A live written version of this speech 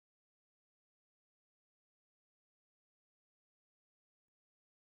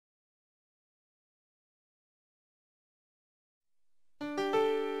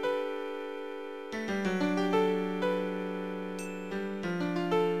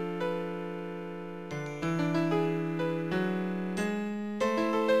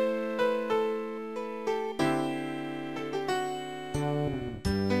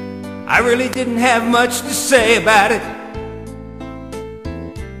I really didn't have much to say about it.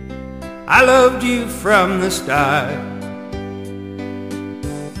 I loved you from the start,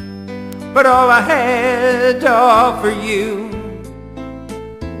 but all I had to offer you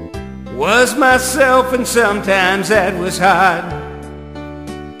was myself, and sometimes that was hard.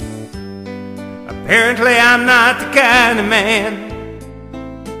 Apparently I'm not the kind of man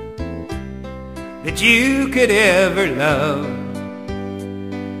that you could ever love.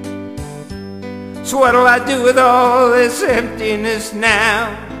 So what'll I do with all this emptiness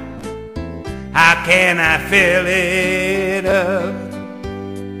now? How can I fill it up?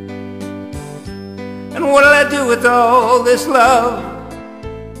 And what'll I do with all this love,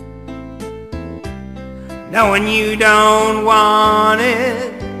 knowing you don't want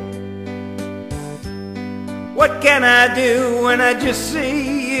it? What can I do when I just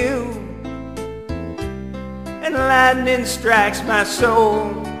see you and lightning strikes my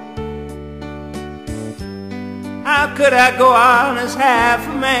soul? How could I go on as half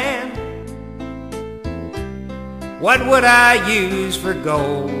a man? What would I use for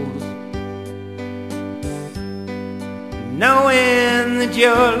gold? Knowing that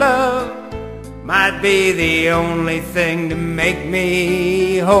your love might be the only thing to make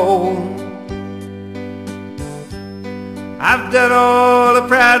me whole. I've done all a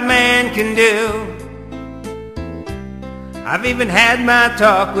proud man can do. I've even had my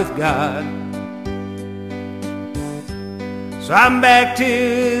talk with God. So I'm back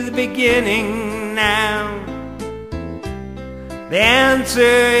to the beginning now. The answer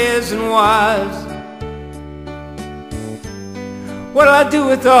is and was. What'll I do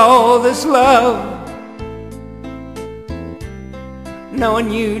with all this love,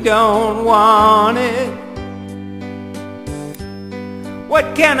 knowing you don't want it?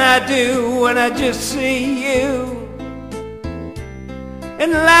 What can I do when I just see you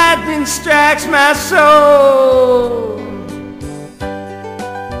and lightning strikes my soul?